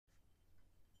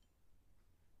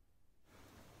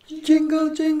Jingle,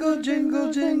 jingle,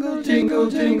 jingle, jingle, jingle,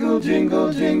 jingle,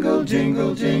 jingle, jingle,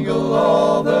 jingle, jingle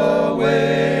all the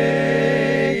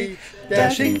way.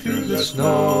 Dashing through the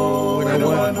snow in a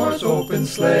one-horse open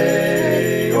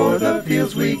sleigh, o'er the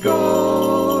fields we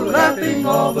go, laughing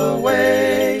all the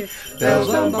way.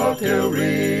 Bells on bobtail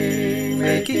ring,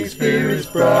 making spirits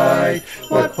bright.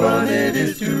 What fun it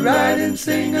is to ride and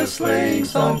sing a sleighing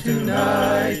song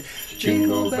tonight.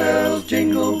 Jingle bells,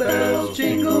 jingle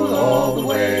all the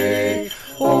way.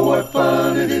 Oh, what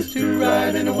fun it is to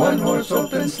ride in a one-horse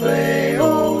open sleigh.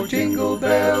 Oh, jingle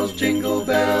bells, jingle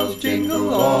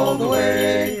all the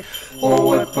way. Oh,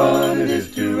 what fun it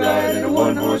is to ride in a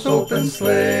one-horse open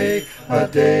sleigh. A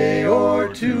day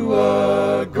or two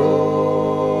ago,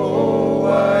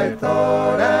 I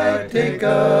thought I'd take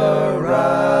a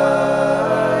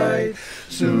ride.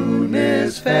 Soon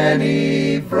Miss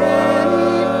Fanny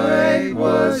Bright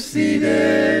was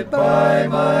seated by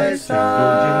my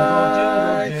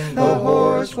side. The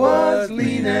horse was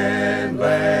lean and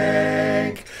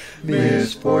lank.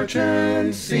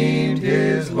 Misfortune seemed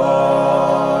his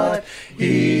lot.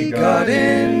 He got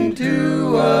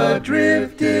into a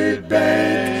drifted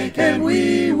bank, and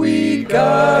we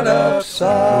got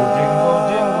upside.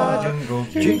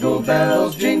 Jingle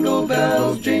bells,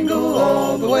 jingle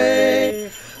all the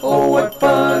way. Oh, what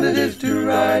fun it is to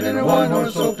ride in a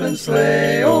one-horse open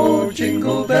sleigh. Oh,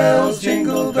 jingle bells,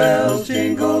 jingle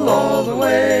all the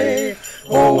way.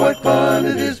 Oh, what fun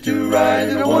it is to ride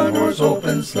in a one-horse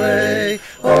open sleigh.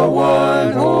 A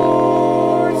one-horse